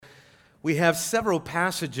We have several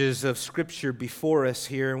passages of Scripture before us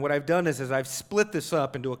here, and what I've done is I've split this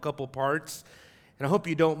up into a couple parts, and I hope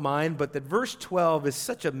you don't mind, but that verse 12 is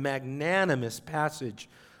such a magnanimous passage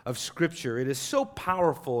of Scripture. It is so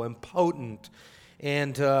powerful and potent,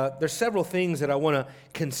 and there's several things that I want to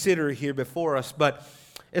consider here before us, but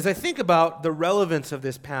as I think about the relevance of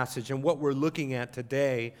this passage and what we're looking at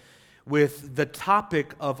today with the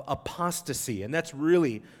topic of apostasy, and that's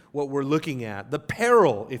really what we're looking at. The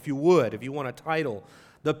peril, if you want a title,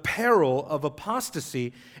 the peril of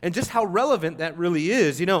apostasy, and just how relevant that really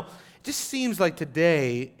is. You know, it just seems like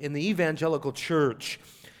today in the evangelical church,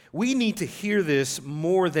 we need to hear this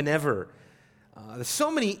more than ever.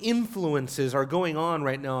 So many influences are going on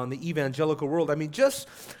right now in the evangelical world. I mean, just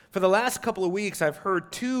for the last couple of weeks, I've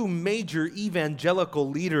heard two major evangelical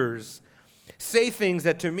leaders say things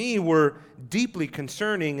that to me were deeply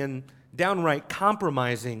concerning and downright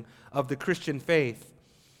compromising of the Christian faith.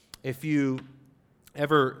 If you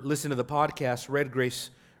ever listen to the podcast, Red Grace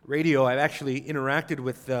Radio, I've actually interacted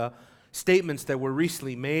with statements that were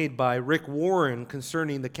recently made by Rick Warren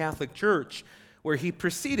concerning the Catholic Church, where he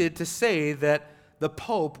proceeded to say that the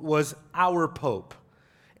Pope was our Pope,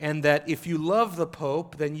 and that if you love the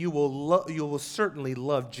Pope, then you will certainly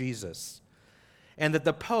love Jesus, and that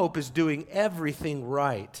the Pope is doing everything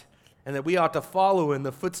right, and that we ought to follow in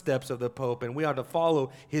the footsteps of the Pope, and we ought to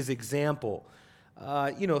follow his example.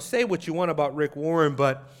 Say what you want about Rick Warren,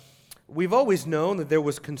 but we've always known that there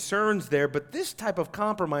was concerns there, but this type of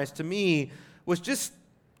compromise to me was just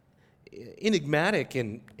enigmatic,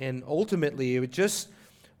 and ultimately it was just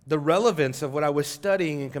the relevance of what I was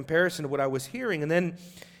studying in comparison to what I was hearing. And then,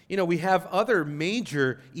 we have other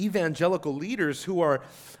major evangelical leaders who are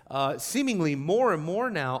seemingly more and more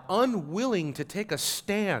now unwilling to take a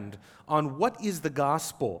stand on what is the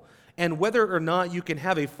gospel and whether or not you can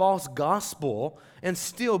have a false gospel and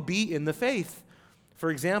still be in the faith.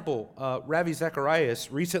 For example, Ravi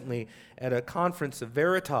Zacharias recently at a conference of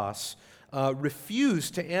Veritas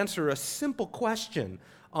refused to answer a simple question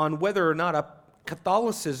on whether or not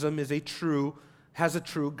Catholicism has a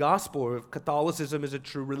true gospel, or if Catholicism is a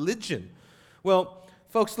true religion. Well,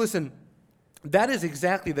 folks, listen, that is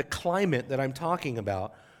exactly the climate that I'm talking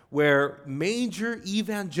about, where major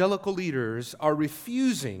evangelical leaders are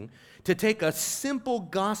refusing to take a simple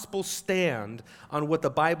gospel stand on what the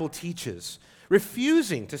Bible teaches,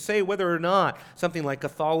 refusing to say whether or not something like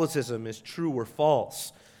Catholicism is true or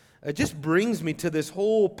false. It just brings me to this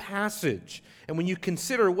whole passage. And when you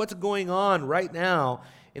consider what's going on right now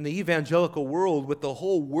in the evangelical world with the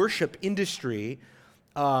whole worship industry,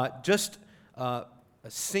 a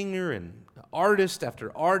singer and artist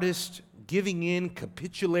after artist giving in,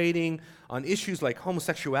 capitulating on issues like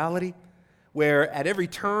homosexuality, where at every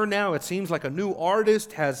turn now it seems like a new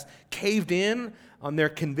artist has caved in on their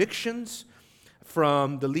convictions,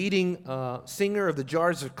 from the leading singer of the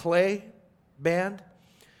Jars of Clay band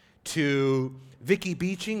to Vicky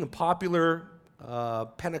Beeching, a popular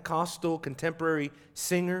Pentecostal contemporary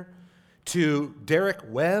singer, to Derek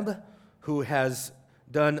Webb, who has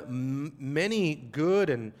done many good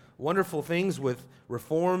and wonderful things with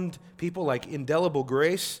Reformed people like Indelible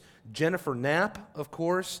Grace, Jennifer Knapp, of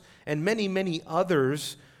course, and many, many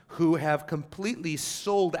others who have completely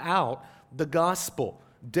sold out the gospel.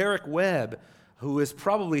 Derek Webb, who is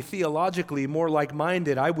probably theologically more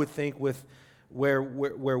like-minded, I would think, with where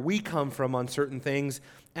we come from on certain things,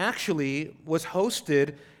 actually was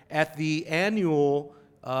hosted at the annual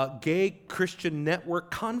Gay Christian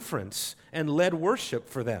Network Conference and led worship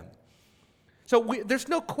for them. So there's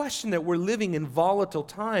no question that we're living in volatile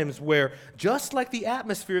times where, just like the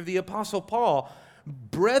atmosphere of the Apostle Paul,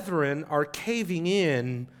 brethren are caving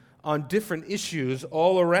in on different issues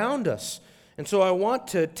all around us. And so I want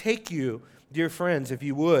to take you, dear friends, if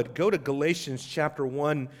you would, go to Galatians chapter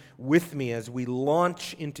 1 with me as we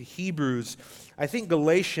launch into Hebrews. I think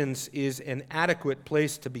Galatians is an adequate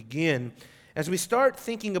place to begin as we start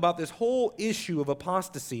thinking about this whole issue of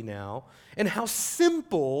apostasy now and how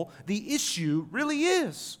simple the issue really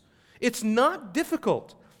is. It's not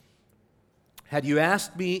difficult. Had you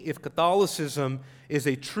asked me if Catholicism is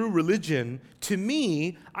a true religion, to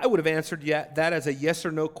me, I would have answered that as a yes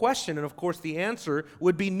or no question. And of course, the answer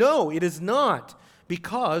would be no, it is not,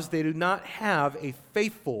 because they do not have a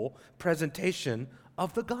faithful presentation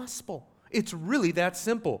of the gospel. It's really that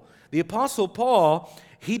simple. The Apostle Paul,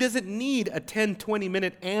 he doesn't need a 10,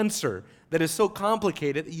 20-minute answer that is so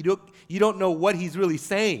complicated that you don't know what he's really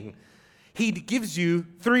saying. He gives you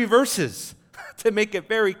 3 verses to make it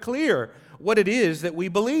very clear what it is that we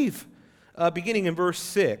believe, beginning in verse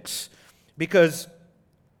 6, because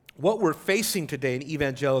what we're facing today in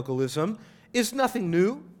evangelicalism is nothing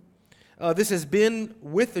new. This has been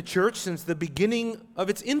with the church since the beginning of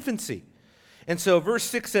its infancy. And so verse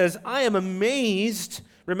 6 says, I am amazed.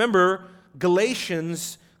 Remember,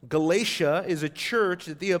 Galatia is a church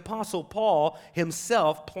that the Apostle Paul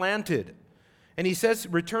himself planted. And he says,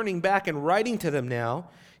 returning back and writing to them now,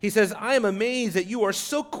 he says, I am amazed that you are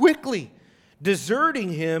so quickly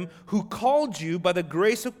deserting him who called you by the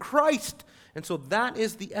grace of Christ. And so that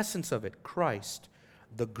is the essence of it, Christ,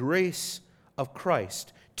 the grace of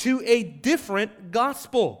Christ, to a different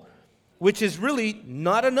gospel, which is really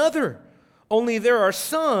not another. Only there are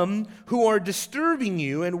some who are disturbing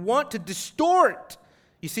you and want to distort.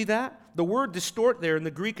 You see that? The word distort there in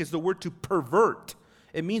the Greek is the word to pervert.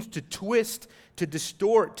 It means to twist, to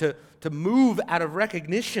distort, to move out of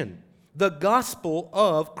recognition. The gospel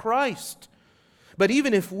of Christ. But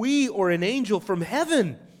even if we or an angel from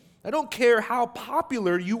heaven, I don't care how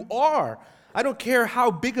popular you are, I don't care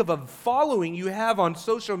how big of a following you have on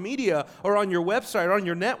social media or on your website or on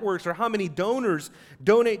your networks or how many donors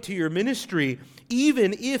donate to your ministry,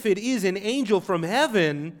 even if it is an angel from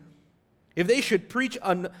heaven, if they should preach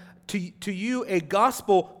to you a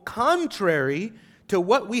gospel contrary to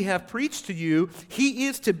what we have preached to you, he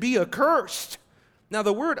is to be accursed. Now,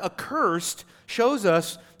 the word accursed shows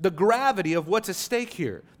us the gravity of what's at stake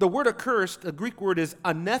here. The word accursed, the Greek word is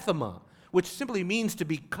anathema, which simply means to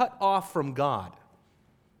be cut off from God.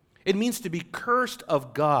 It means to be cursed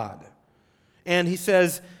of God. And he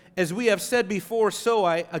says, as we have said before, so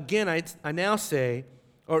I now say,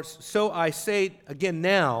 or so I say again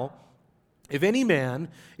now, if any man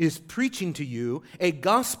is preaching to you a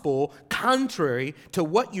gospel contrary to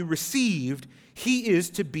what you received, he is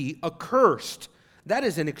to be accursed. That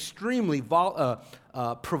is an extremely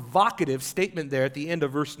provocative statement there at the end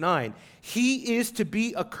of verse 9. He is to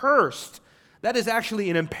be accursed. That is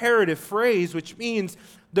actually an imperative phrase, which means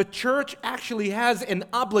the church actually has an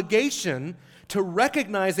obligation to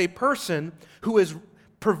recognize a person who is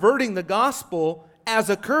perverting the gospel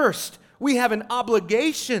as accursed. We have an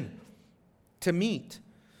obligation to meet.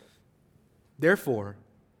 Therefore,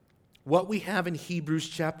 what we have in Hebrews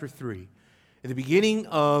chapter 3, at the beginning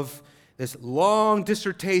of this long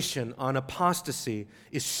dissertation on apostasy,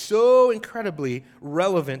 is so incredibly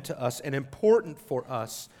relevant to us and important for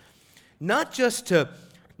us, not just to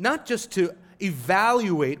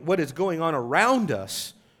evaluate what is going on around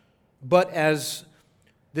us, but as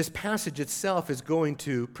this passage itself is going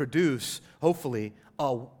to produce, hopefully,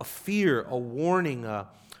 a fear, a warning, a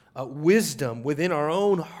wisdom within our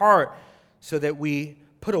own heart, so that we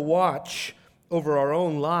put a watch over our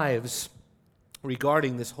own lives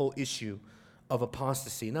regarding this whole issue of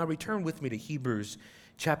apostasy. Now, return with me to Hebrews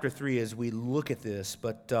chapter 3 as we look at this,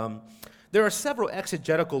 but there are several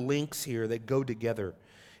exegetical links here that go together.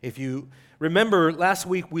 If you remember, last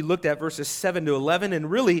week we looked at verses 7 to 11, and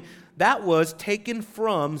really that was taken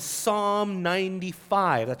from Psalm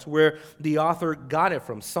 95. That's where the author got it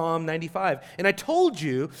from, Psalm 95. And I told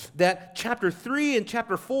you that chapter 3 and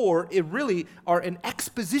chapter 4, it really are an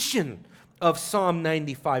exposition of Psalm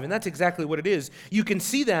 95, and that's exactly what it is. You can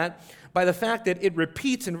see that by the fact that it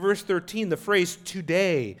repeats in verse 13 the phrase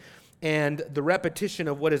today, and the repetition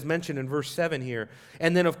of what is mentioned in verse 7 here.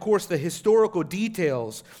 And then, of course, the historical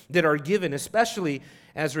details that are given, especially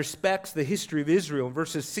as respects the history of Israel in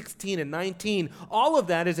verses 16 and 19. All of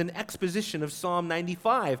that is an exposition of Psalm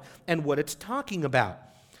 95 and what it's talking about.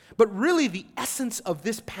 But really, the essence of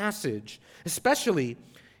this passage, especially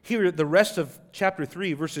here, the rest of chapter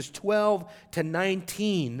 3, verses 12 to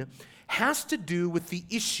 19, has to do with the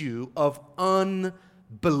issue of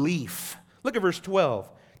unbelief. Look at verse 12.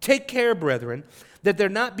 Take care, brethren, that there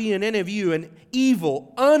not be in any of you an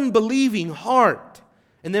evil, unbelieving heart.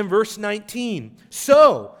 And then verse 19.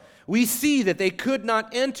 So we see that they could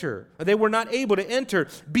not enter, or they were not able to enter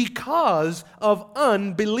because of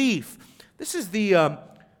unbelief. These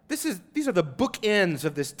are the bookends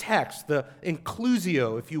of this text, the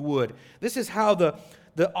inclusio, if you would. This is how the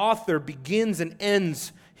author begins and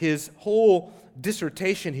ends his whole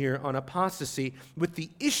dissertation here on apostasy, with the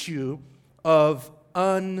issue of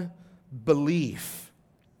unbelief.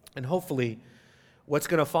 And hopefully what's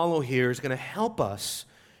going to follow here is going to help us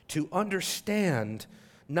to understand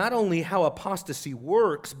not only how apostasy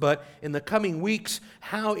works, but in the coming weeks,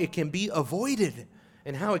 how it can be avoided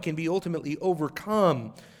and how it can be ultimately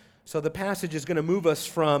overcome. So the passage is going to move us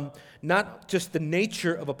from not just the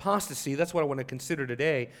nature of apostasy, that's what I want to consider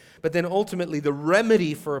today, but then ultimately the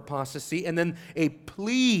remedy for apostasy, and then a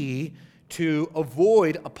plea to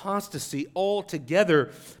avoid apostasy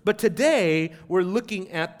altogether. But today, we're looking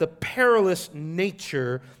at the perilous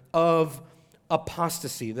nature of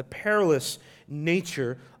apostasy, the perilous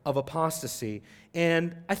nature of apostasy.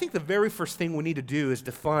 And I think the very first thing we need to do is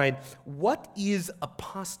define what is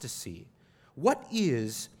apostasy. What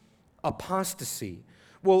is apostasy?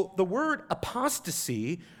 Well, the word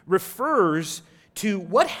apostasy refers to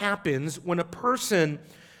what happens when a person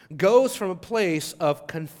goes from a place of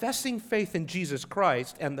confessing faith in Jesus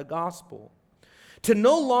Christ and the gospel to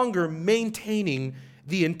no longer maintaining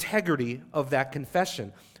the integrity of that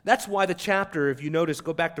confession. That's why the chapter, if you notice,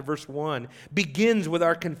 go back to verse 1, begins with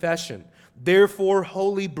our confession. Therefore,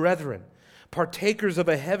 holy brethren, partakers of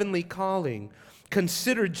a heavenly calling,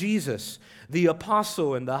 consider Jesus, the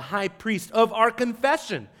apostle and the high priest of our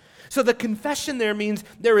confession. So the confession there means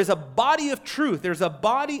there is a body of truth, there's a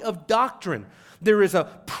body of doctrine, there is a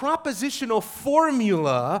propositional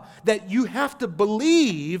formula that you have to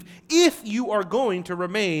believe if you are going to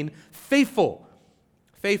remain faithful.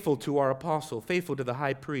 Faithful to our apostle, faithful to the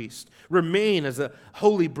high priest. Remain as a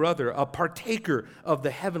holy brother, a partaker of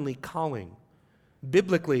the heavenly calling.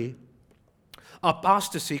 Biblically,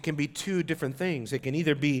 apostasy can be two different things. It can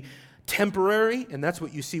either be temporary, and that's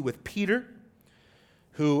what you see with Peter,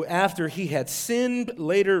 who after he had sinned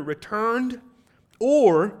later returned,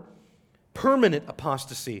 or permanent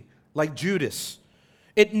apostasy, like Judas.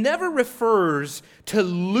 It never refers to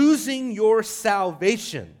losing your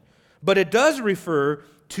salvation, but it does refer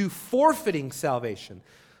to forfeiting salvation,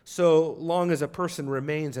 so long as a person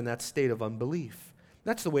remains in that state of unbelief.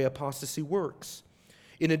 That's the way apostasy works.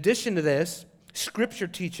 In addition to this, Scripture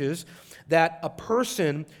teaches that a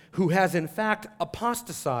person who has in fact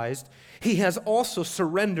apostatized, he has also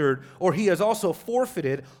surrendered or he has also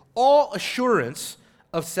forfeited all assurance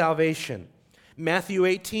of salvation. Matthew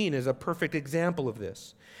 18 is a perfect example of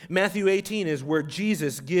this. Matthew 18 is where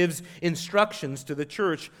Jesus gives instructions to the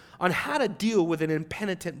church on how to deal with an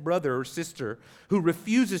impenitent brother or sister who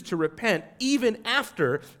refuses to repent even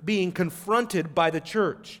after being confronted by the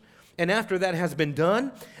church. And after that has been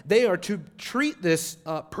done, they are to treat this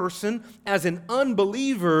person as an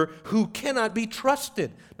unbeliever who cannot be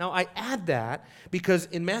trusted. Now, I add that because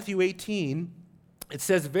in Matthew 18, it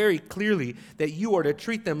says very clearly that you are to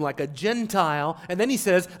treat them like a Gentile, and then he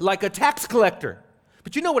says, like a tax collector.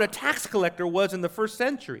 But you know what a tax collector was in the first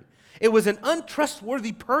century? It was an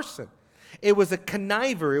untrustworthy person. It was a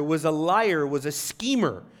conniver. It was a liar. It was a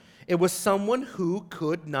schemer. It was someone who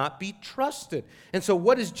could not be trusted. And so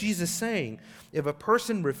what is Jesus saying? If a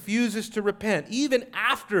person refuses to repent, even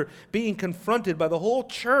after being confronted by the whole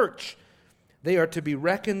church, they are to be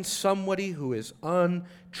reckoned somebody who is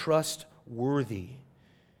untrustworthy.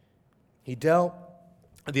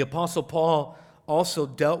 The Apostle Paul also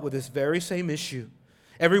dealt with this very same issue.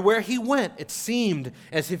 Everywhere he went, it seemed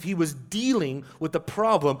as if he was dealing with the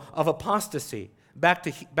problem of apostasy. Back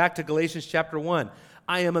to Galatians chapter 1.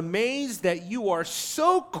 I am amazed that you are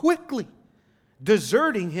so quickly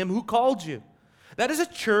deserting him who called you. That is a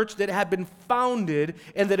church that had been founded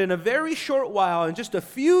and that in a very short while, in just a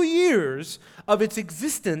few years of its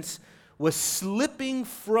existence, was slipping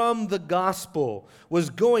from the gospel,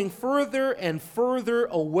 was going further and further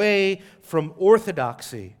away from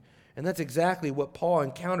orthodoxy. And that's exactly what Paul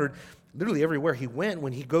encountered literally everywhere he went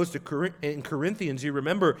when he goes to in Corinthians. You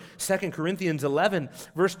remember 2 Corinthians 11,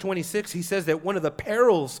 verse 26, he says that one of the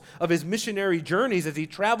perils of his missionary journeys as he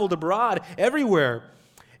traveled abroad everywhere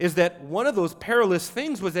is that one of those perilous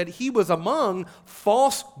things was that he was among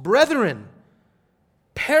false brethren.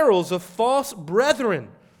 Perils of false brethren.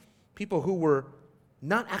 People who were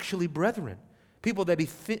not actually brethren. People that he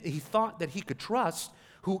thought that he could trust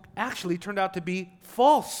who actually turned out to be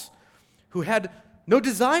false. Who had no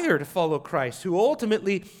desire to follow Christ, who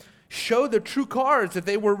ultimately showed their true cards that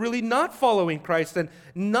they were really not following Christ and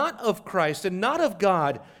not of Christ and not of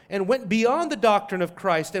God and went beyond the doctrine of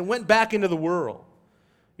Christ and went back into the world.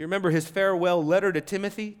 You remember his farewell letter to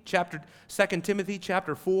Timothy, 2 Timothy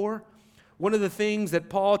chapter 4? One of the things that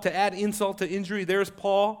Paul, to add insult to injury, there's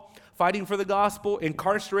Paul fighting for the gospel,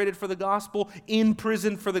 incarcerated for the gospel, in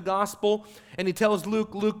prison for the gospel, and he tells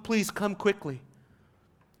Luke, please come quickly.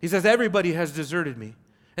 He says, everybody has deserted me.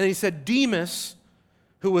 And he said, Demas,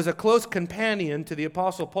 who was a close companion to the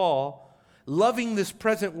Apostle Paul, loving this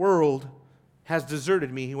present world, has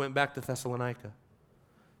deserted me. He went back to Thessalonica.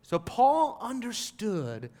 So Paul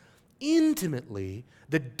understood intimately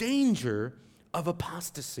the danger of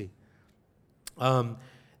apostasy.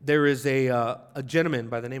 There is a gentleman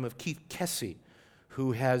by the name of Keith Kesey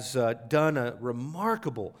who has done a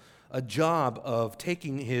remarkable job of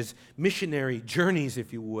taking his missionary journeys,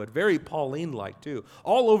 if you would, very Pauline-like too,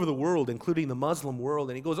 all over the world, including the Muslim world.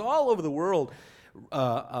 And he goes all over the world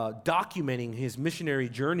documenting his missionary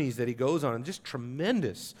journeys that he goes on, and just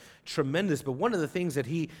tremendous. But one of the things that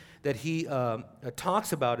he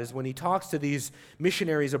talks about is when he talks to these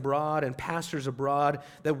missionaries abroad and pastors abroad,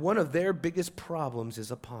 that one of their biggest problems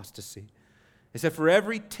is apostasy. He said, for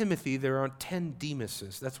every Timothy, there are 10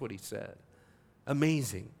 Demuses. That's what he said.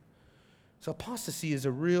 Amazing. So apostasy is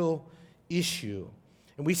a real issue.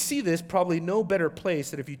 And we see this probably no better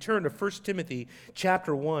place than if you turn to 1 Timothy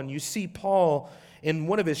chapter 1, you see Paul in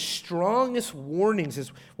one of his strongest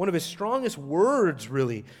warnings, one of his strongest words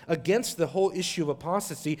really against the whole issue of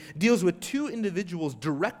apostasy, deals with two individuals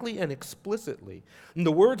directly and explicitly. And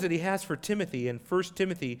the words that he has for Timothy in 1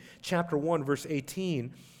 Timothy chapter 1, verse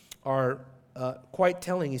 18 are quite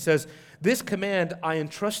telling. He says, "This command I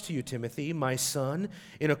entrust to you, Timothy, my son,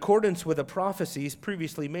 in accordance with the prophecies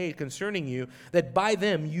previously made concerning you, that by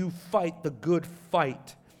them you fight the good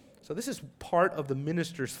fight." So this is part of the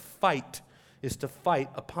minister's fight, is to fight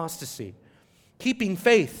apostasy. "Keeping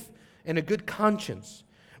faith and a good conscience,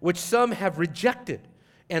 which some have rejected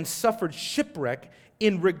and suffered shipwreck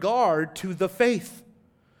in regard to the faith.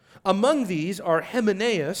 Among these are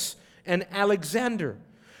Hymenaeus and Alexander,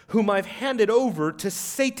 whom I've handed over to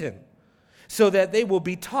Satan, so that they will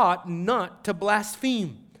be taught not to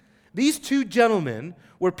blaspheme." These two gentlemen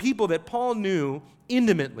were people that Paul knew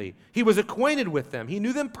intimately. He was acquainted with them. He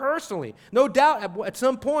knew them personally. No doubt at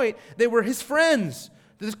some point they were his friends,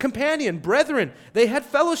 his companion, brethren. They had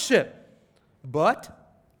fellowship. But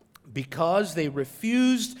because they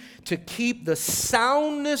refused to keep the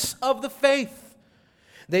soundness of the faith,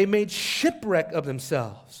 they made shipwreck of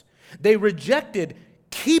themselves. They rejected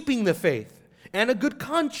keeping the faith and a good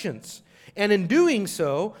conscience. And in doing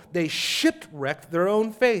so, they shipwrecked their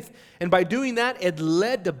own faith. And by doing that, it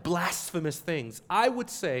led to blasphemous things. I would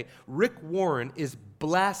say Rick Warren is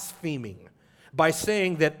blaspheming by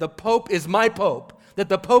saying that the Pope is my Pope, that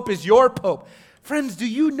the Pope is your Pope. Friends, do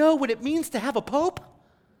you know what it means to have a Pope?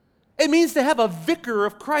 It means to have a vicar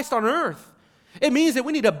of Christ on earth. It means that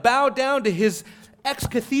we need to bow down to his ex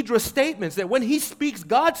cathedra statements, that when he speaks,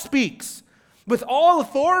 God speaks with all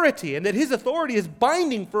authority, and that his authority is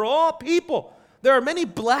binding for all people. There are many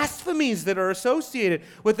blasphemies that are associated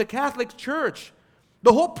with the Catholic Church.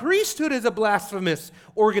 The whole priesthood is a blasphemous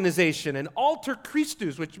organization, an alter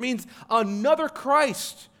Christus, which means another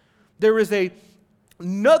Christ. There is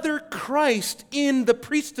another Christ in the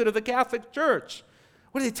priesthood of the Catholic Church.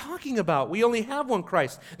 What are they talking about? We only have one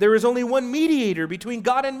Christ. There is only one mediator between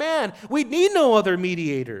God and man. We need no other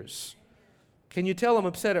mediators. Can you tell I'm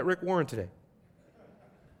upset at Rick Warren today?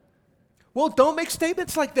 Well, don't make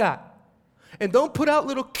statements like that. And don't put out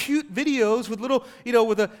little cute videos with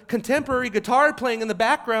with a contemporary guitar playing in the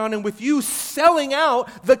background and with you selling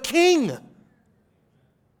out the king.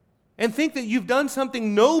 And think that you've done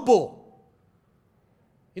something noble.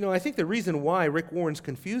 I think the reason why Rick Warren's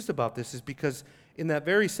confused about this is because in that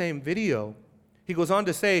very same video, he goes on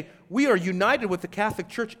to say, we are united with the Catholic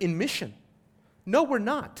Church in mission. No, we're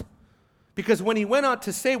not. Because when he went on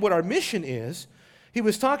to say what our mission is, he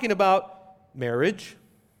was talking about marriage.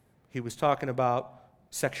 He was talking about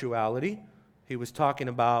sexuality. He was talking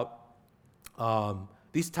about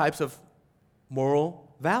these types of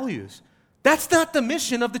moral values. That's not the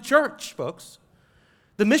mission of the church, folks.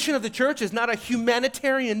 The mission of the church is not a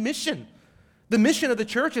humanitarian mission. The mission of the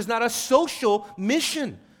church is not a social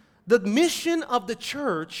mission. The mission of the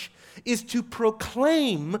church is to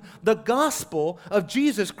proclaim the gospel of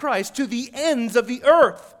Jesus Christ to the ends of the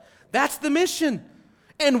earth. That's the mission.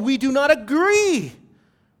 And we do not agree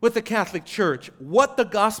with the Catholic Church what the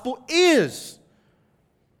gospel is.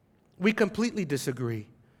 We completely disagree.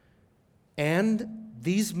 And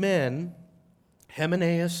these men,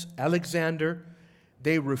 Hymenaeus, Alexander,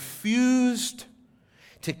 they refused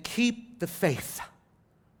to keep the faith.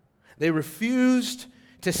 They refused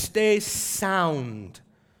to stay sound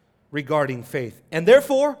regarding faith. And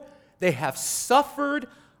therefore, they have suffered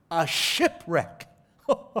a shipwreck.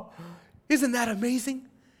 Isn't that amazing?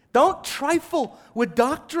 Don't trifle with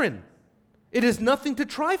doctrine. It is nothing to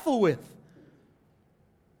trifle with.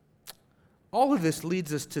 All of this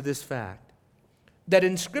leads us to this fact, that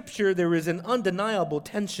in Scripture there is an undeniable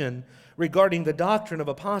tension regarding the doctrine of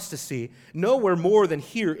apostasy, nowhere more than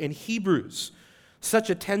here in Hebrews. Such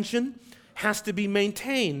a tension has to be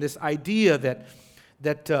maintained, this idea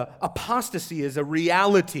that apostasy is a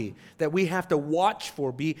reality that we have to watch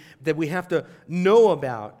for, that we have to know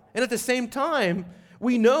about. And at the same time,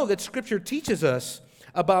 we know that Scripture teaches us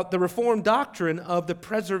about the Reformed doctrine of the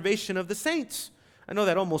preservation of the saints. I know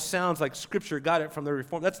that almost sounds like Scripture got it from the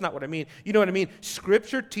Reformed. That's not what I mean. You know what I mean?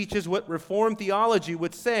 Scripture teaches what Reformed theology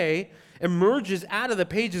would say emerges out of the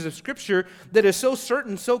pages of Scripture that is so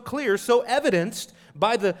certain, so clear, so evidenced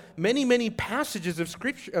by the many, many passages of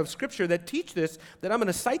Scripture that teach this, that I'm going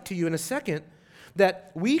to cite to you in a second,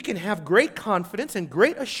 that we can have great confidence and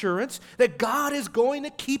great assurance that God is going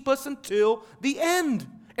to keep us until the end.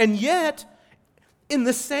 And yet, in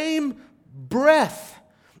the same breath,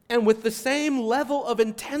 and with the same level of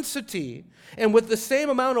intensity, and with the same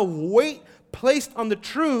amount of weight placed on the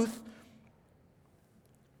truth,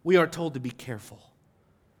 we are told to be careful.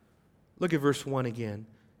 Look at verse 1 again.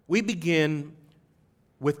 We begin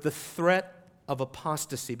with the threat of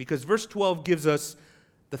apostasy, because verse 12 gives us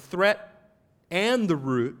the threat and the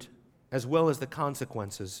root, as well as the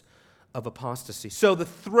consequences of apostasy. So the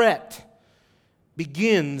threat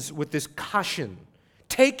begins with this caution.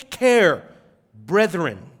 Take care,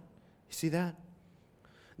 brethren. You see that?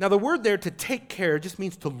 Now the word there, to take care, just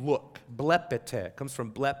means to look. Blepete comes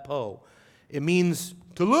from blepo. It means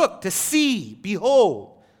to look, to see,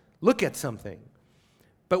 behold, look at something.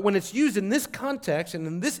 But when it's used in this context and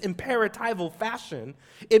in this imperatival fashion,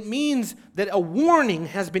 it means that a warning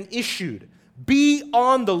has been issued. Be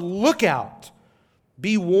on the lookout.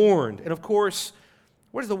 Be warned. And of course,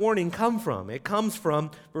 where does the warning come from? It comes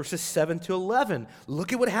from verses 7 to 11.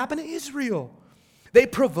 Look at what happened to Israel. They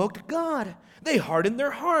provoked God. They hardened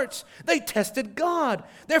their hearts. They tested God.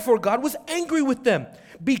 Therefore, God was angry with them.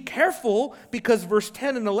 Be careful, because verse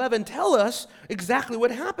 10 and 11 tell us exactly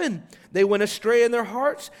what happened. They went astray in their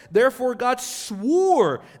hearts. Therefore, God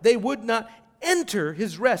swore they would not enter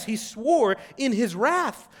his rest. He swore in his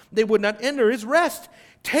wrath they would not enter his rest.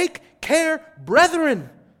 Take care, brethren.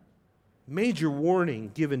 Major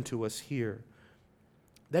warning given to us here.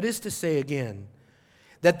 That is to say again,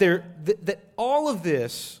 that all of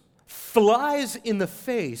this flies in the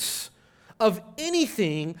face of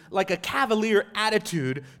anything like a cavalier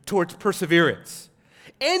attitude towards perseverance.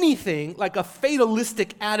 Anything like a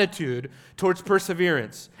fatalistic attitude towards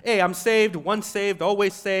perseverance. Hey, I'm saved, once saved,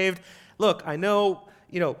 always saved. Look, I know,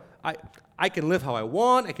 I can live how I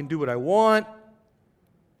want, I can do what I want,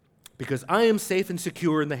 because I am safe and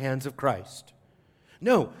secure in the hands of Christ.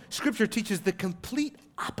 No, Scripture teaches the complete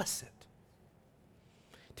opposite.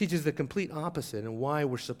 Teaches the complete opposite, and why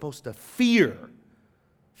we're supposed to fear,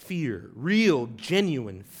 real,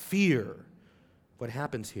 genuine fear, what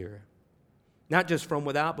happens here. Not just from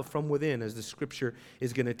without, but from within, as the Scripture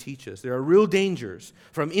is going to teach us. There are real dangers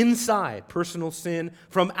from inside, personal sin,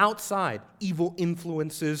 from outside, evil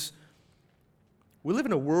influences. We live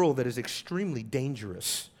in a world that is extremely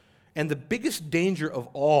dangerous. And the biggest danger of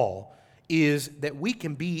all is that we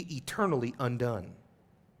can be eternally undone.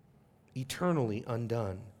 Eternally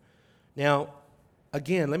undone. Now,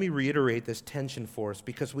 again, let me reiterate this tension for us,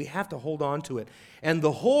 because we have to hold on to it. And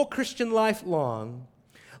the whole Christian life long,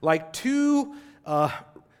 like two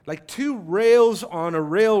rails on a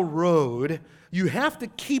railroad, you have to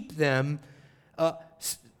keep them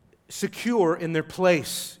secure in their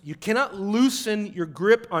place. You cannot loosen your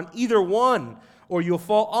grip on either one, or you'll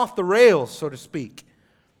fall off the rails, so to speak.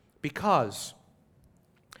 Because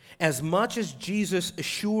as much as Jesus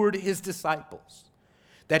assured his disciples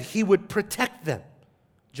that he would protect them,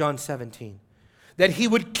 John 17, that he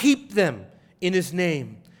would keep them in his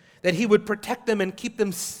name, that he would protect them and keep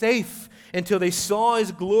them safe until they saw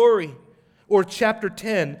his glory. Or chapter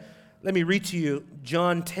 10, let me read to you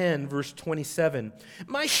John 10, verse 27.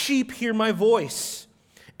 My sheep hear my voice,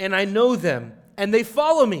 and I know them, and they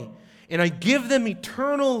follow me, and I give them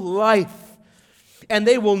eternal life, and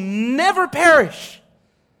they will never perish.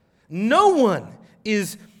 No one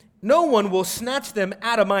will snatch them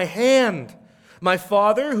out of my hand. My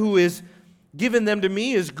Father, who has given them to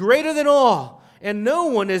me, is greater than all, and no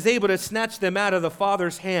one is able to snatch them out of the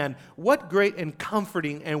Father's hand. What great and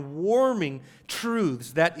comforting and warming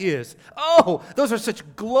truths that is. Oh, those are such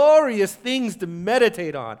glorious things to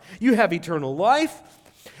meditate on. You have eternal life.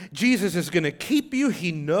 Jesus is going to keep you.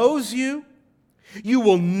 He knows you. You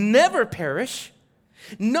will never perish.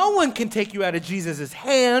 No one can take you out of Jesus'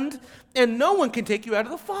 hand, and no one can take you out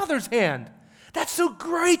of the Father's hand. That's so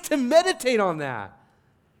great to meditate on that.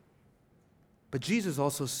 But Jesus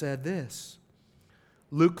also said this,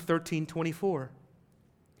 Luke 13:24.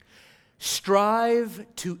 Strive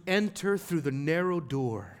to enter through the narrow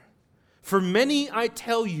door, for many, I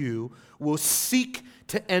tell you, will seek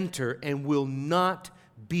to enter and will not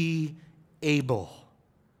be able.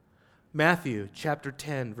 Matthew chapter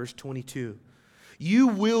 10, verse 22. You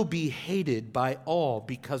will be hated by all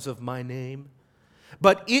because of my name,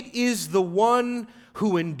 but it is the one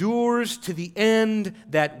who endures to the end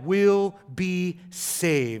that will be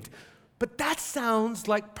saved. But that sounds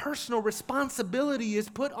like personal responsibility is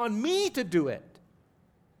put on me to do it.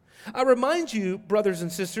 I remind you, brothers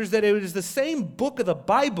and sisters, that it is the same book of the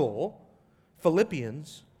Bible,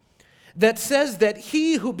 Philippians, that says that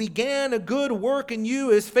he who began a good work in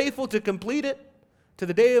you is faithful to complete it to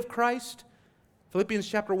the day of Christ. Philippians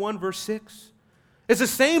chapter 1, verse 6. It's the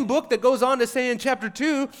same book that goes on to say in chapter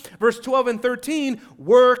 2, verse 12 and 13,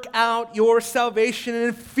 work out your salvation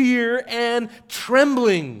in fear and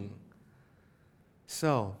trembling.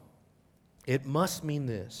 So, it must mean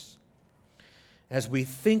this. As we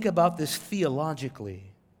think about this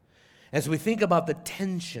theologically, as we think about the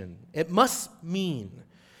tension, it must mean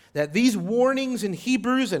that these warnings in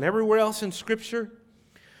Hebrews and everywhere else in Scripture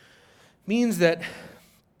means that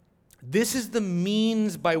this is the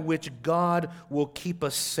means by which God will keep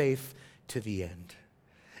us safe to the end.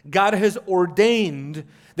 God has ordained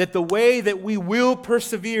that the way that we will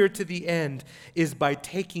persevere to the end is by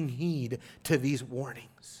taking heed to these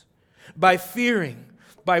warnings, by fearing,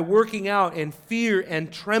 by working out in fear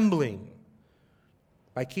and trembling,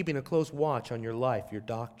 by keeping a close watch on your life, your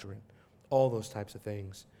doctrine, all those types of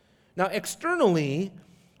things. Now, externally,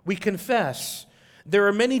 we confess there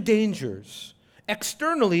are many dangers.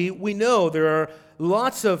 Externally, we know there are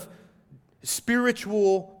lots of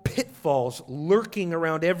spiritual pitfalls lurking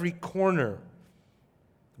around every corner,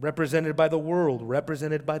 represented by the world,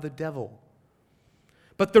 represented by the devil.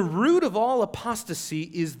 But the root of all apostasy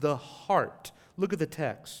is the heart. Look at the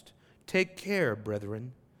text. Take care,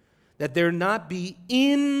 brethren, that there not be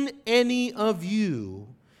in any of you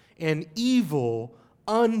an evil,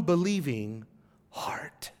 unbelieving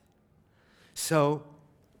heart. So,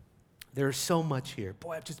 there's so much here.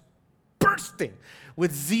 Boy, I'm just bursting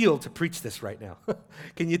with zeal to preach this right now.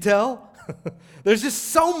 Can you tell? There's just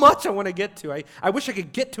so much I want to get to. I wish I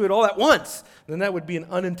could get to it all at once. Then that would be an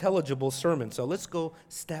unintelligible sermon. So let's go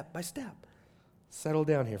step by step. Settle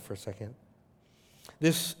down here for a second.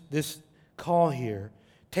 This call here,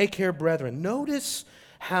 take care, brethren. Notice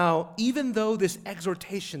how even though this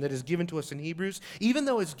exhortation that is given to us in Hebrews, even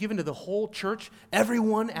though it's given to the whole church,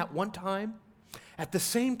 everyone at one time, at the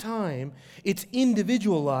same time, it's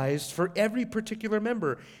individualized for every particular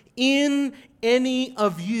member. In any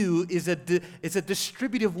of you is a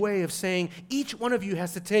distributive way of saying each one of you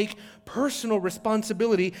has to take personal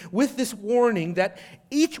responsibility with this warning that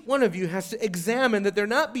each one of you has to examine that there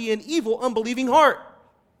not be an evil, unbelieving heart.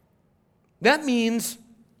 That means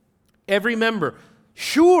every member.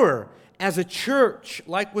 Sure, as a church,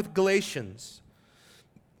 like with Galatians,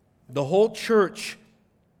 the whole church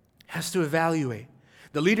has to evaluate.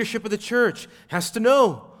 The leadership of the church has to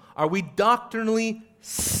know, are we doctrinally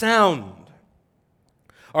sound?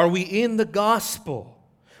 Are we in the gospel?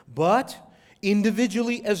 But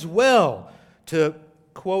individually as well, to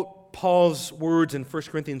quote Paul's words in 2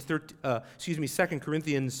 Corinthians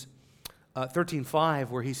 13:5,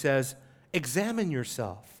 where he says, examine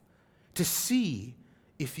yourself to see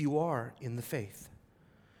if you are in the faith.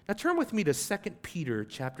 Now turn with me to 2 Peter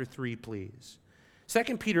chapter 3, please.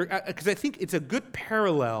 2 Peter, because I think it's a good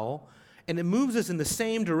parallel, and it moves us in the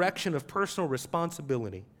same direction of personal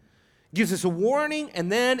responsibility. It gives us a warning, and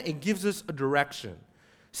then it gives us a direction.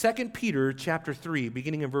 2 Peter chapter 3,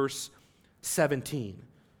 beginning in verse 17.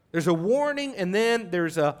 There's a warning, and then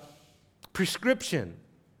there's a prescription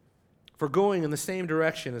for going in the same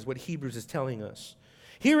direction as what Hebrews is telling us.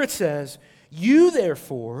 Here it says, you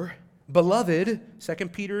therefore, beloved, 2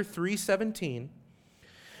 Peter 3:17,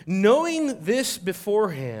 knowing this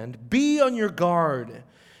beforehand, be on your guard,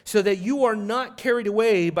 so that you are not carried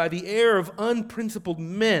away by the error of unprincipled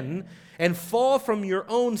men and fall from your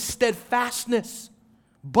own steadfastness,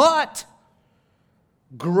 but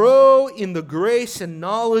grow in the grace and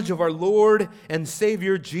knowledge of our Lord and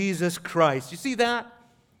Savior Jesus Christ. You see that?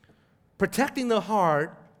 Protecting the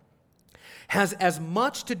heart has as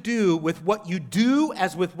much to do with what you do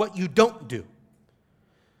as with what you don't do.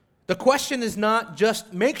 The question is not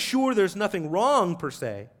just make sure there's nothing wrong per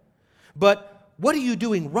se, but what are you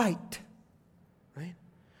doing right? Right?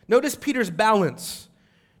 Notice Peter's balance.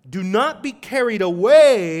 Do not be carried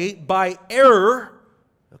away by error,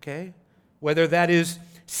 okay? Whether that is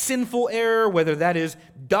sinful error, whether that is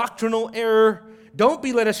doctrinal error. Don't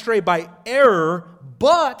be led astray by error,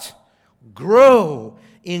 but grow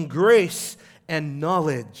in grace and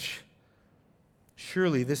knowledge.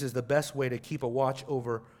 Surely this is the best way to keep a watch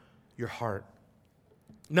over your heart.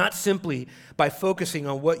 Not simply by focusing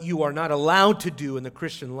on what you are not allowed to do in the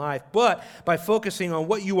Christian life, but by focusing on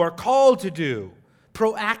what you are called to do.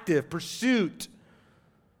 Proactive pursuit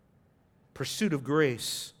pursuit of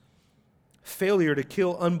grace. Failure to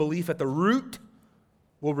kill unbelief at the root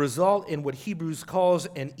will result in what Hebrews calls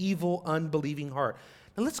an evil, unbelieving heart.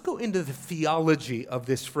 Now let's go into the theology of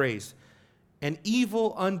this phrase. An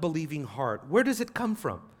evil, unbelieving heart. Where does it come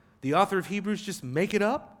from? The author of Hebrews just make it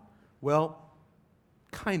up? Well,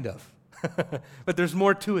 kind of. But there's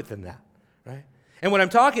more to it than that, right? And what I'm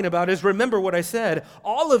talking about is, remember what I said,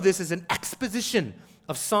 all of this is an exposition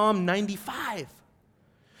of Psalm 95.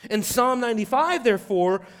 And Psalm 95,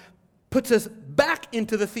 therefore, puts us back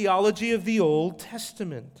into the theology of the Old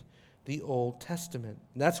Testament. The Old Testament.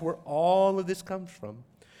 And that's where all of this comes from.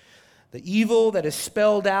 The evil that is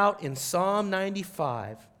spelled out in Psalm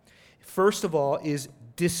 95, first of all, is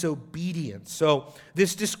disobedience. So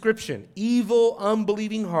this description, evil,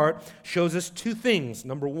 unbelieving heart, shows us two things.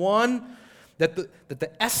 Number one, that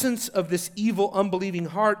the essence of this evil, unbelieving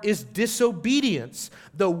heart is disobedience,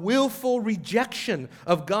 the willful rejection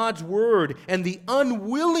of God's word and the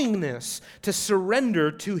unwillingness to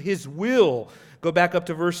surrender to his will. Go back up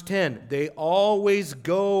to verse 10. They always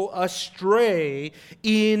go astray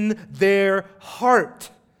in their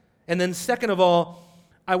heart. And then second of all,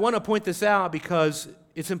 I want to point this out because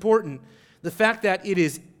it's important. The fact that it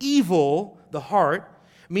is evil, the heart,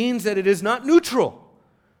 means that it is not neutral.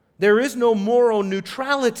 There is no moral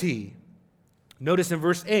neutrality. Notice in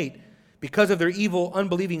verse 8, because of their evil,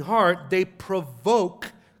 unbelieving heart, they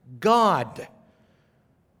provoke God.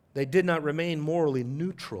 They did not remain morally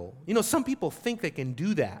neutral. You know, some people think they can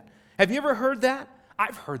do that. Have you ever heard that?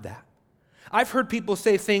 I've heard that. I've heard people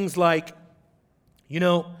say things like,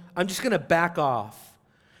 I'm just going to back off.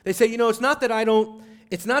 They say, it's not that I don't,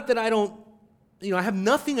 I have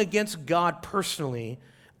nothing against God personally.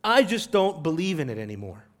 I just don't believe in it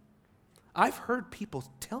anymore. I've heard people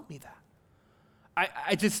tell me that.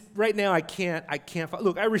 I just, right now, I can't,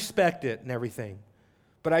 look, I respect it and everything,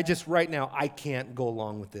 but right now, I can't go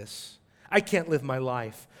along with this. I can't live my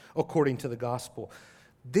life according to the gospel.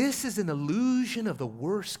 This is an illusion of the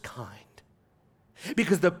worst kind,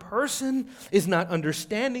 because the person is not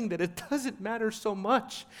understanding that it doesn't matter so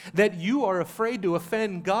much that you are afraid to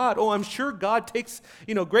offend God. Oh, I'm sure God takes,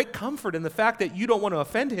 great comfort in the fact that you don't want to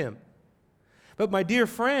offend him. But my dear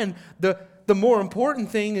friend, the more important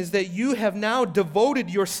thing is that you have now devoted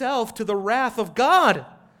yourself to the wrath of God.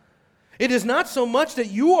 It is not so much that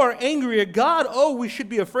you are angry at God. Oh, we should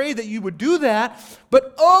be afraid that you would do that.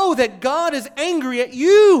 But oh, that God is angry at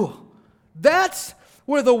you. That's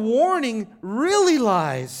where the warning really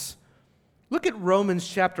lies. Look at Romans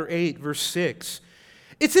chapter 8, verse 6.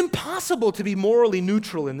 It's impossible to be morally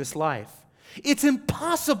neutral in this life. It's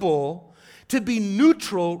impossible to be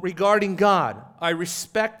neutral regarding God. I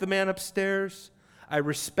respect the man upstairs. I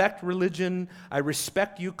respect religion. I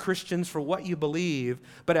respect you Christians for what you believe.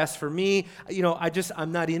 But as for me,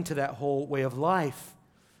 I'm not into that whole way of life.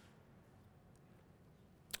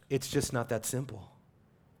 It's just not that simple.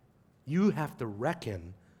 You have to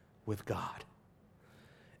reckon with God.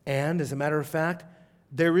 And as a matter of fact,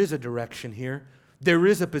 there is a direction here. There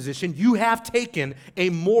is a position. You have taken a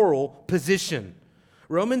moral position.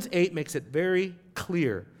 Romans 8 makes it very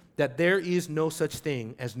clear that there is no such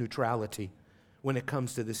thing as neutrality when it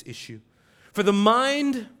comes to this issue. For the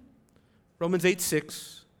mind, Romans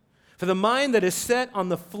 8:6, for the mind that is set on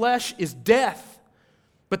the flesh is death,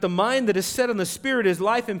 but the mind that is set on the Spirit is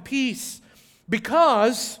life and peace.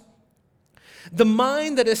 Because the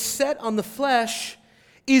mind that is set on the flesh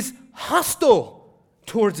is hostile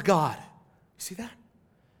towards God. You see that?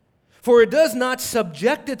 For it does not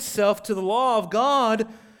subject itself to the law of God.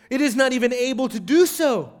 It is not even able to do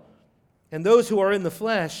so. And those who are in the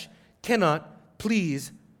flesh cannot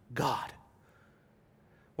please God.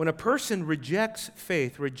 When a person rejects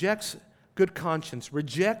faith, rejects good conscience,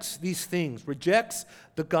 rejects these things, rejects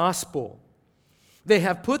the gospel, they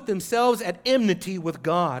have put themselves at enmity with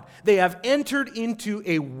God. They have entered into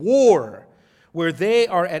a war where they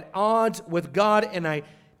are at odds with God. And I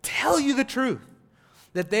tell you the truth,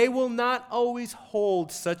 that they will not always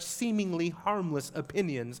hold such seemingly harmless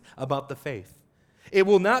opinions about the faith. It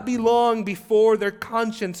will not be long before their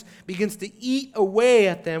conscience begins to eat away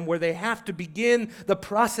at them, where they have to begin the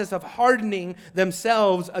process of hardening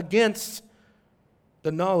themselves against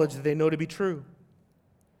the knowledge that they know to be true.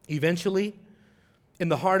 Eventually, in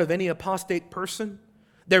the heart of any apostate person,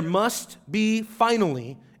 there must be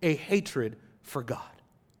finally a hatred for God,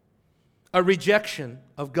 a rejection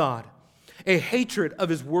of God, a hatred of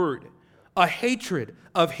his word, a hatred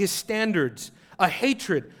of his standards, a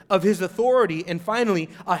hatred of his authority, and finally,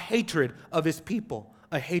 a hatred of his people,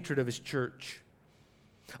 a hatred of his church.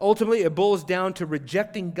 Ultimately, it boils down to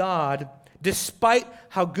rejecting God Despite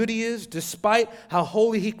how good he is, despite how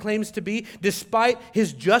holy he claims to be, despite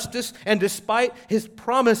his justice, and despite his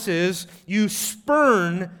promises, you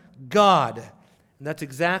spurn God. And that's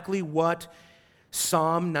exactly what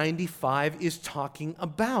Psalm 95 is talking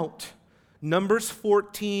about. Numbers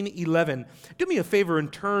 14:11. Do me a favor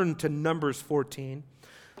and turn to Numbers 14.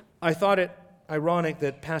 I thought it ironic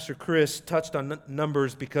that Pastor Chris touched on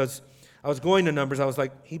Numbers because I was going to Numbers. I was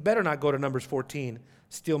like, he better not go to Numbers 14.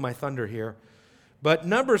 Steal my thunder here. But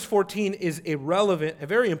Numbers 14 is a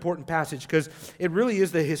very important passage because it really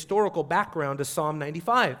is the historical background to Psalm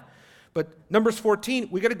 95. But Numbers 14,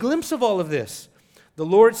 we get a glimpse of all of this. The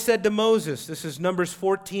Lord said to Moses, this is Numbers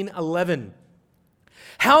 14:11,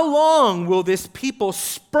 how long will this people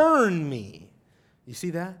spurn me? You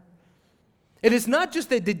see that? It is not just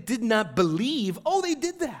that they did not believe. Oh, they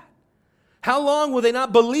did that. How long will they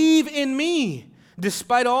not believe in me,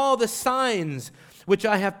 despite all the signs which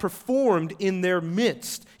I have performed in their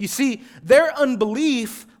midst? You see, their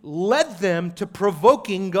unbelief led them to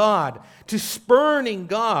provoking God, to spurning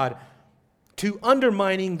God, to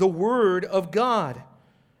undermining the word of God.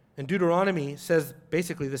 And Deuteronomy says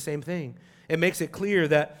basically the same thing. It makes it clear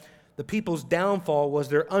that the people's downfall was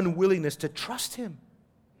their unwillingness to trust him.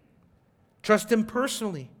 Trust him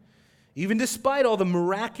personally, even despite all the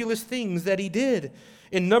miraculous things that he did.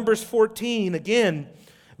 In Numbers 14, again,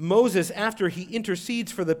 Moses, after he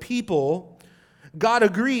intercedes for the people, God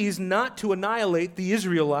agrees not to annihilate the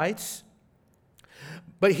Israelites,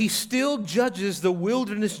 but he still judges the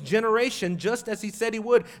wilderness generation just as he said he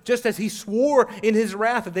would, just as he swore in his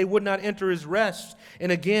wrath that they would not enter his rest.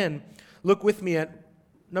 And again, look with me at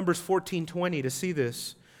Numbers 14:20 to see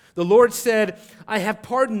this. The Lord said, I have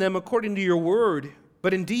pardoned them according to your word,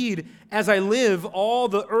 but indeed, as I live, all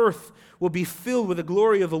the earth will be filled with the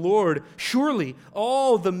glory of the Lord. Surely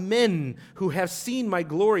all the men who have seen my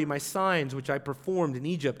glory, my signs, which I performed in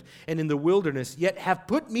Egypt and in the wilderness, yet have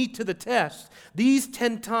put me to the test these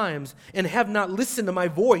 10 times and have not listened to my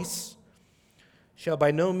voice, shall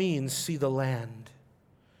by no means see the land,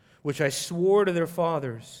 which I swore to their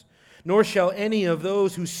fathers, nor shall any of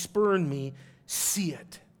those who spurn me see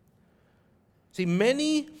it. See,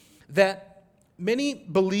 many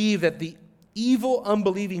believe that the evil,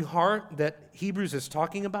 unbelieving heart that Hebrews is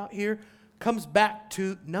talking about here comes back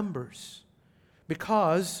to Numbers.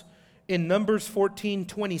 Because in Numbers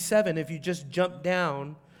 14:27, if you just jump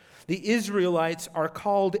down, the Israelites are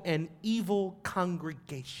called an evil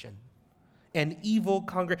congregation. An evil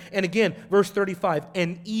congregation. And again, verse 35,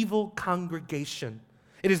 an evil congregation.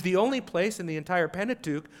 It is the only place in the entire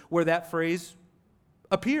Pentateuch where that phrase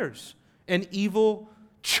appears. An evil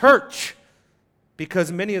church.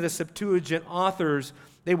 Because many of the Septuagint authors,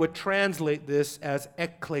 they would translate this as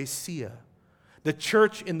ecclesia. The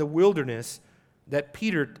church in the wilderness that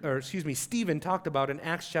Stephen talked about in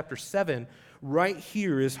Acts chapter 7, right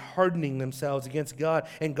here is hardening themselves against God,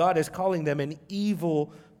 and God is calling them an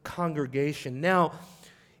evil congregation. Now,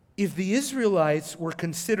 if the Israelites were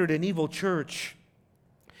considered an evil church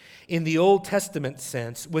in the Old Testament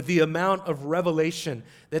sense, with the amount of revelation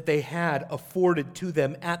that they had afforded to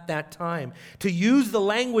them at that time, to use the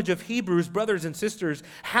language of Hebrews, brothers and sisters,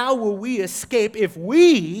 how will we escape if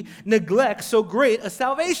we neglect so great a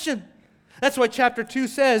salvation? That's why chapter 2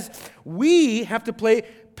 says we have to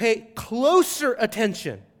pay closer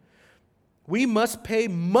attention. We must pay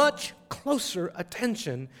much closer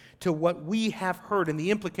attention to what we have heard. And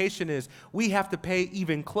the implication is we have to pay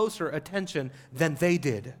even closer attention than they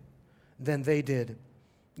did.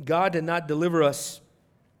 God did not deliver us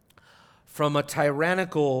from a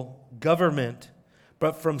tyrannical government,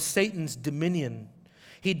 but from Satan's dominion.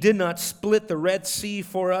 He did not split the Red Sea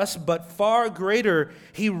for us, but far greater,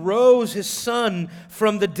 he rose his Son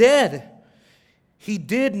from the dead. He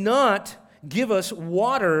did not give us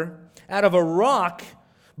water out of a rock,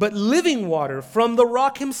 but living water from the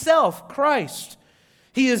rock himself, Christ.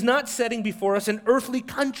 He is not setting before us an earthly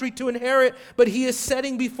country to inherit, but he is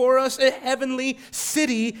setting before us a heavenly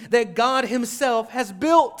city that God himself has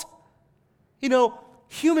built. You know,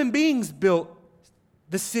 human beings built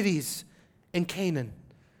the cities in Canaan,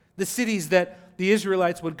 the cities that the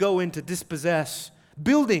Israelites would go in to dispossess,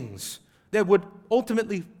 buildings that would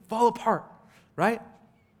ultimately fall apart, right?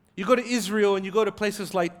 You go to Israel and you go to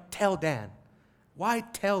places like Tel Dan. Why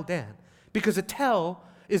Tel Dan? Because a Tel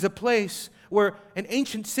is a place where an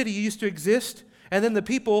ancient city used to exist, and then the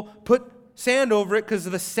people put sand over it because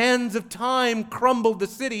the sands of time crumbled the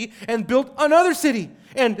city and built another city.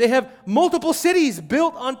 And they have multiple cities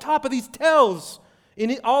built on top of these tells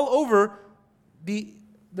all over the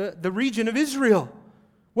region of Israel.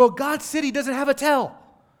 Well, God's city doesn't have a tell.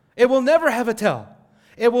 It will never have a tell.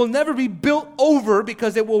 It will never be built over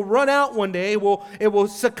because it will run out one day. It will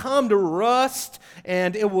succumb to rust,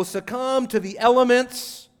 and it will succumb to the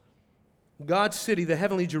elements. God's city, the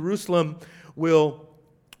heavenly Jerusalem, will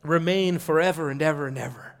remain forever and ever and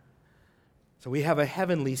ever. So we have a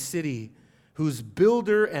heavenly city whose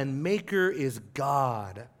builder and maker is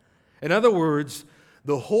God. In other words,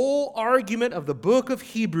 the whole argument of the book of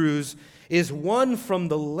Hebrews is one from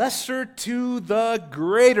the lesser to the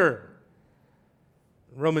greater.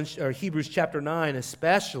 Hebrews chapter 9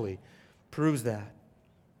 especially proves that.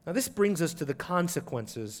 Now this brings us to the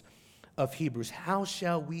consequences of Hebrews. How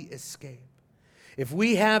shall we escape? If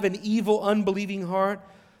we have an evil, unbelieving heart,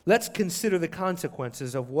 let's consider the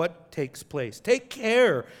consequences of what takes place. Take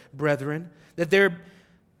care, brethren, that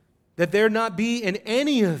there not be in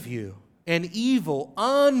any of you an evil,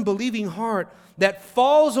 unbelieving heart that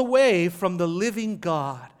falls away from the living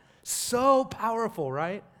God. So powerful,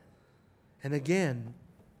 right? And again,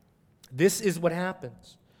 this is what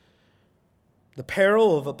happens. The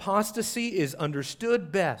peril of apostasy is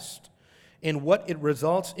understood best in what it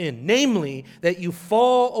results in, namely, that you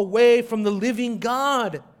fall away from the living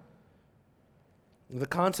God. The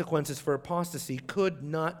consequences for apostasy could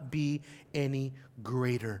not be any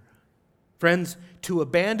greater. Friends, to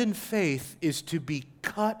abandon faith is to be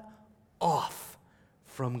cut off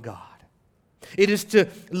from God. It is to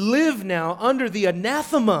live now under the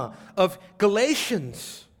anathema of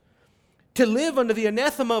Galatians. To live under the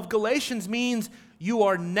anathema of Galatians means you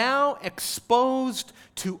are now exposed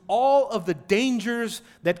to all of the dangers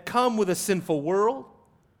that come with a sinful world.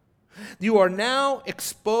 You are now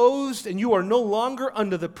exposed, and you are no longer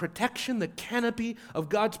under the protection, the canopy of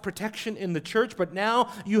God's protection in the church, but now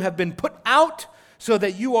you have been put out so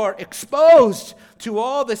that you are exposed to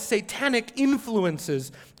all the satanic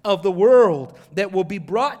influences of the world that will be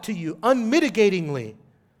brought to you unmitigatingly,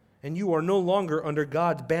 and you are no longer under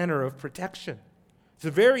God's banner of protection. It's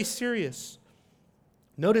very serious.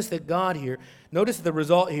 Notice that the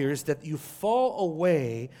result here is that you fall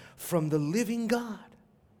away from the living God.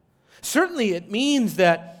 Certainly it means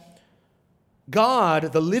that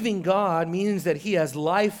God, the living God, means that He has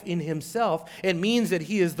life in Himself. It means that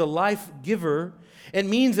He is the life giver. It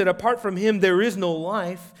means that apart from Him there is no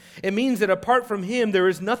life. It means that apart from Him there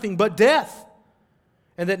is nothing but death.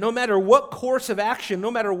 And that no matter what course of action, no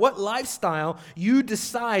matter what lifestyle you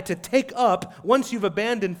decide to take up once you've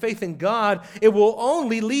abandoned faith in God, it will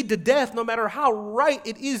only lead to death no matter how right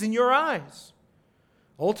it is in your eyes.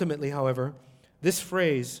 Ultimately, however, this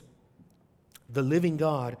phrase, the living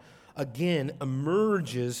God, again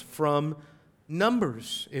emerges from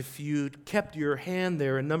Numbers. If you kept your hand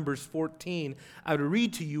there in Numbers 14, I would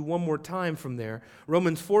read to you one more time from there.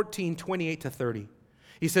 Romans 14, 28 to 30.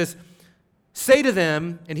 He says, say to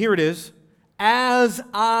them, and here it is, as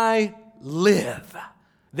I live.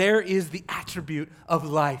 There is the attribute of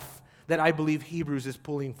life that I believe Hebrews is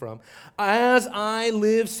pulling from. As I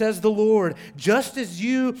live, says the Lord, just as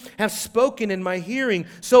you have spoken in my hearing,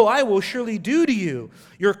 so I will surely do to you.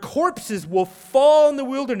 Your corpses will fall in the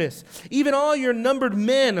wilderness, even all your numbered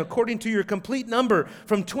men, according to your complete number,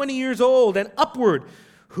 from 20 years old and upward,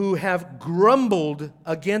 who have grumbled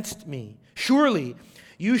against me. Surely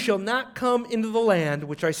you shall not come into the land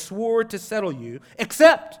which I swore to settle you,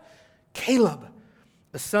 except Caleb,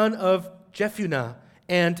 the son of Jephunneh,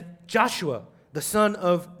 and Joshua, the son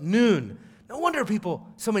of Nun. No wonder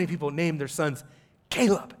so many people name their sons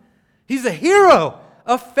Caleb. He's a hero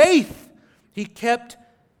of faith. He kept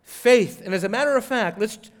faith. And as a matter of fact,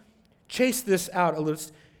 let's chase this out a little,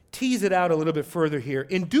 let's tease it out a little bit further here.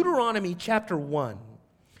 In Deuteronomy chapter 1,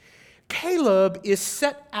 Caleb is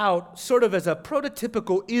set out sort of as a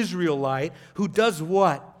prototypical Israelite who does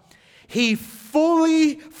what? He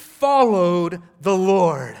fully followed the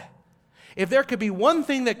Lord. If there could be one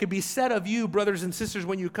thing that could be said of you, brothers and sisters,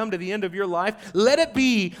 when you come to the end of your life, let it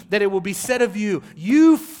be that it will be said of you,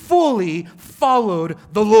 you fully followed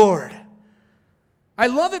the Lord. I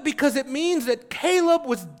love it because it means that Caleb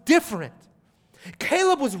was different.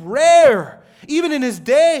 Caleb was rare, even in his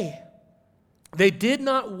day. They did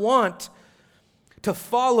not want to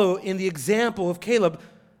follow in the example of Caleb.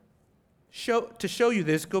 To show you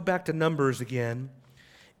this, go back to Numbers again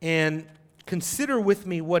and consider with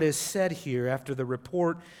me what is said here after the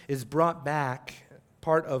report is brought back,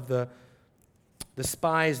 part of the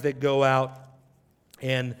spies that go out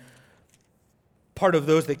and part of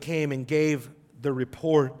those that came and gave the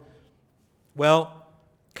report. Well,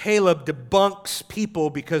 Caleb debunks people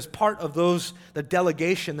because part of the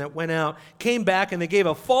delegation that went out, came back and they gave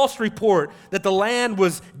a false report that the land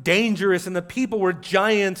was dangerous and the people were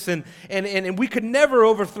giants and we could never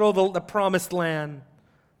overthrow the promised land.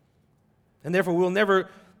 And therefore, we'll never,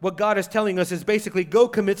 what God is telling us is basically go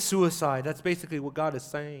commit suicide. That's basically what God is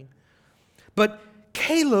saying. But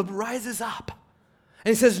Caleb rises up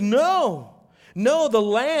and he says, no, the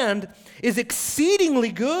land is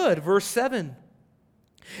exceedingly good. Verse 7.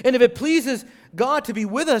 And if it pleases God to be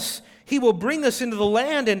with us, he will bring us into the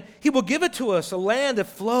land and he will give it to us, a land that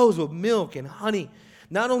flows with milk and honey.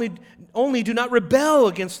 Not only do not rebel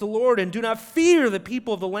against the Lord and do not fear the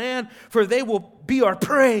people of the land, for they will be our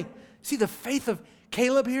prey. See the faith of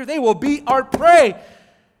Caleb here? They will be our prey.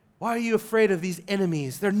 Why are you afraid of these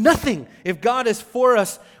enemies? They're nothing. If God is for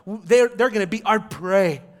us, they're going to be our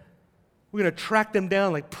prey. We're going to track them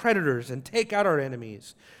down like predators and take out our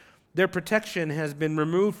enemies. Their protection has been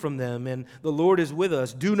removed from them, and the Lord is with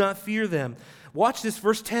us. Do not fear them. Watch this,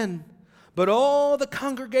 verse 10. But all the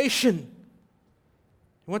congregation,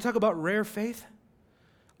 you want to talk about rare faith?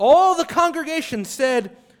 All the congregation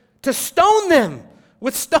said to stone them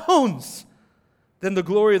with stones. Then the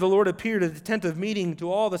glory of the Lord appeared at the tent of meeting to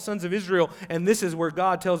all the sons of Israel, and this is where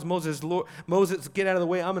God tells Moses, Moses, get out of the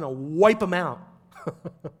way, I'm going to wipe them out.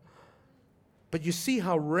 But you see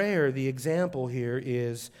how rare the example here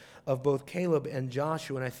is of both Caleb and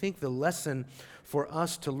Joshua. And I think the lesson for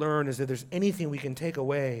us to learn is that there's anything we can take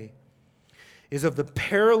away is of the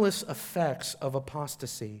perilous effects of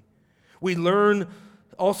apostasy. We learn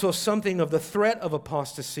also something of the threat of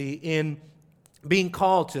apostasy in being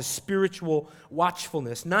called to spiritual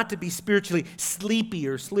watchfulness, not to be spiritually sleepy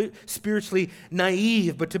or spiritually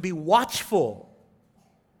naive, but to be watchful.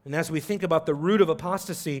 And as we think about the root of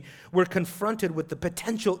apostasy, we're confronted with the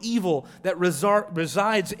potential evil that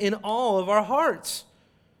resides in all of our hearts.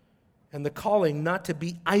 And the calling not to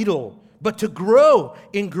be idle, but to grow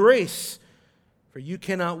in grace. For you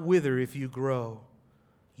cannot wither if you grow.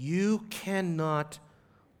 You cannot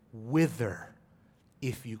wither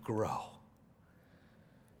if you grow.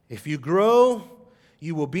 If you grow,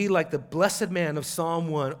 you will be like the blessed man of Psalm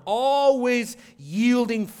 1, always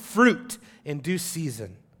yielding fruit in due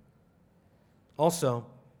season. Also,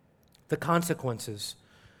 the consequences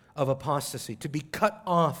of apostasy, to be cut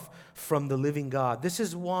off from the living God. This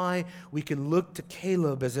is why we can look to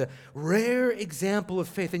Caleb as a rare example of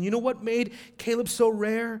faith. And you know what made Caleb so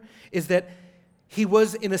rare? Is that he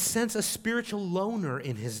was, in a sense, a spiritual loner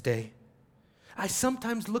in his day. I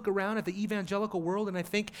sometimes look around at the evangelical world and I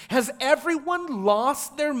think, has everyone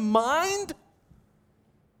lost their mind?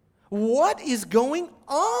 What is going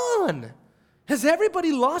on? Has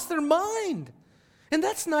everybody lost their mind? And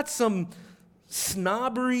that's not some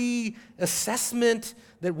snobbery assessment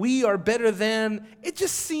that we are better than. It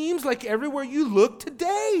just seems like everywhere you look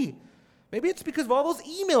today. Maybe it's because of all those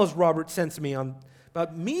emails Robert sends me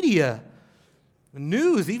about media,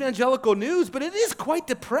 news, evangelical news, but it is quite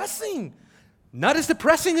depressing. Not as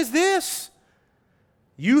depressing as this.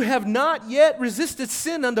 You have not yet resisted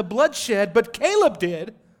sin unto bloodshed, but Caleb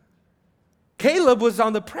did. Caleb was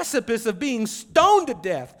on the precipice of being stoned to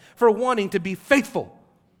death for wanting to be faithful,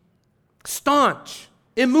 staunch,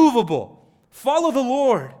 immovable, follow the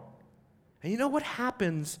Lord. And you know what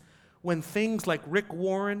happens when things like Rick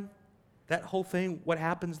Warren, that whole thing, what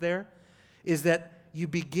happens there is that you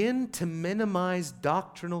begin to minimize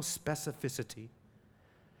doctrinal specificity.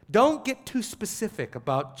 Don't get too specific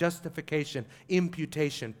about justification,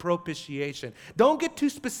 imputation, propitiation. Don't get too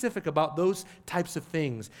specific about those types of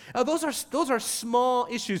things. Those are small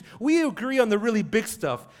issues. We agree on the really big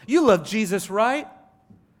stuff. You love Jesus, right?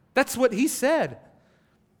 That's what he said.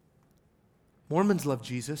 Mormons love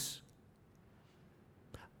Jesus.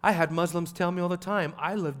 I had Muslims tell me all the time,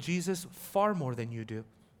 I love Jesus far more than you do.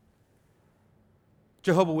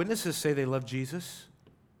 Jehovah's Witnesses say they love Jesus.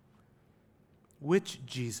 Which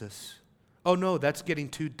Jesus? Oh no, that's getting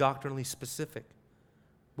too doctrinally specific.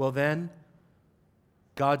 Well then,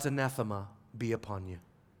 God's anathema be upon you.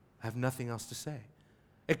 I have nothing else to say.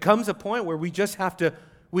 It comes a point where we just have to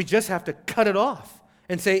cut it off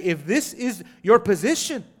and say, if this is your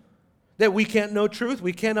position, that we can't know truth,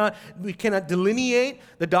 we cannot delineate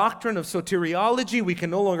the doctrine of soteriology, we can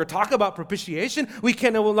no longer talk about propitiation, we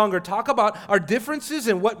can no longer talk about our differences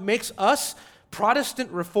and what makes us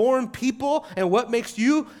Protestant Reformed people and what makes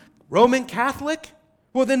you Roman Catholic,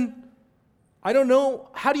 well then, I don't know,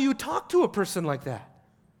 how do you talk to a person like that?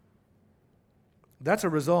 That's a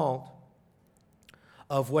result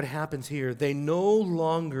of what happens here. They no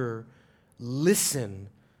longer listen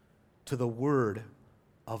to the word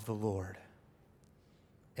of the Lord.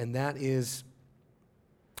 And that's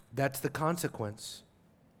the consequence.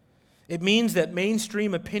 It means that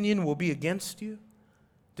mainstream opinion will be against you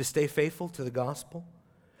to stay faithful to the gospel.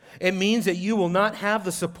 It means that you will not have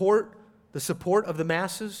the support of the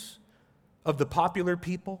masses, of the popular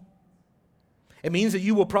people. It means that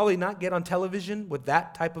you will probably not get on television with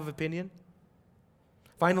that type of opinion.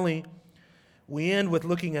 Finally, we end with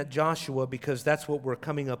looking at Joshua because that's what we're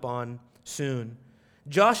coming up on soon.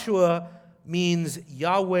 Joshua means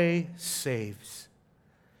Yahweh saves.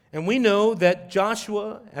 And we know that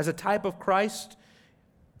Joshua, as a type of Christ,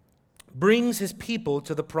 brings his people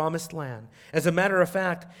to the promised land. As a matter of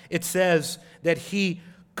fact, it says that he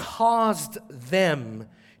caused them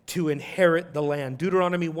to inherit the land.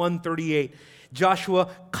 Deuteronomy 1:38, Joshua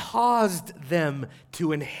caused them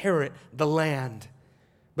to inherit the land.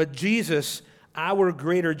 But Jesus, our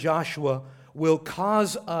greater Joshua, will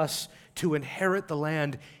cause us to inherit the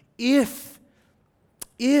land if,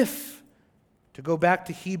 to go back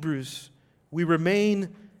to Hebrews, we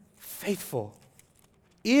remain faithful.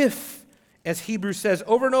 If, as Hebrews says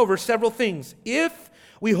over and over, several things. If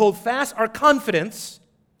we hold fast our confidence,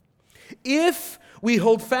 if we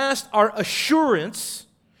hold fast our assurance,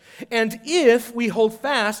 and if we hold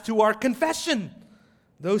fast to our confession.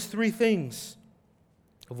 Those three things.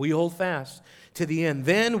 If we hold fast to the end,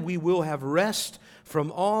 then we will have rest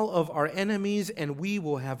from all of our enemies, and we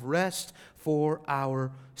will have rest for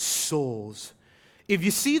our souls. If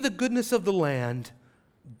you see the goodness of the land,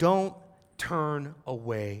 don't turn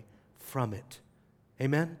away from it.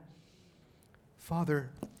 Amen? Father,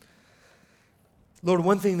 Lord,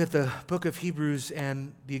 one thing that the book of Hebrews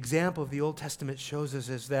and the example of the Old Testament shows us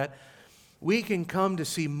is that we can come to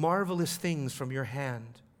see marvelous things from your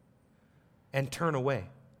hand and turn away.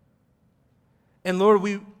 And Lord,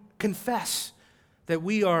 we confess that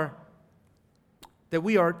we are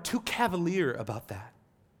too cavalier about that.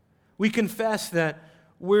 We confess that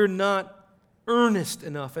we're not earnest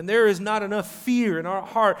enough, and there is not enough fear in our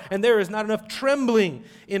heart, and there is not enough trembling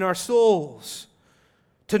in our souls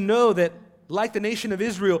to know that, like the nation of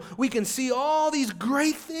Israel, we can see all these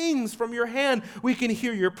great things from your hand. We can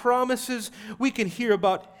hear your promises. We can hear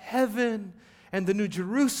about heaven and the New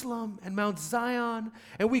Jerusalem and Mount Zion.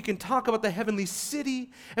 And we can talk about the heavenly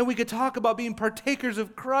city. And we can talk about being partakers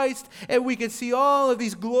of Christ. And we can see all of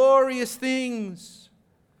these glorious things.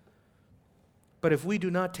 But if we do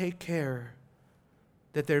not take care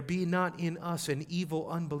that there be not in us an evil,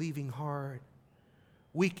 unbelieving heart,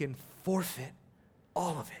 we can forfeit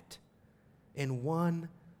all of it in one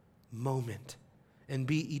moment and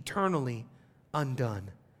be eternally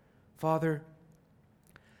undone. Father,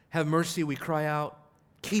 have mercy, we cry out.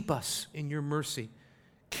 Keep us in your mercy.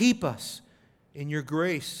 Keep us in your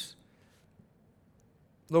grace.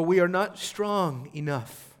 Lord, we are not strong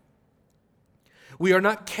enough. We are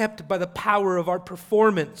not kept by the power of our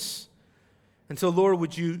performance. And so, Lord,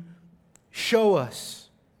 would you show us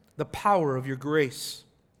the power of your grace?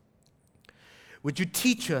 Would you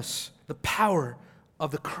teach us the power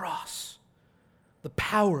of the cross, the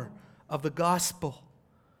power of the gospel,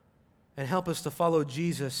 and help us to follow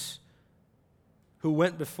Jesus, who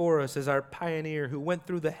went before us as our pioneer, who went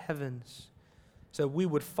through the heavens, so we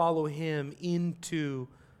would follow him into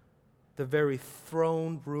the very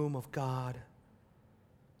throne room of God.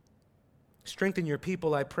 Strengthen your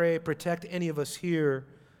people, I pray. Protect any of us here,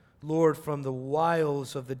 Lord, from the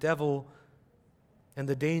wiles of the devil and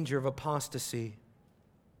the danger of apostasy.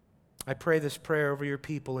 I pray this prayer over your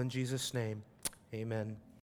people in Jesus' name. Amen.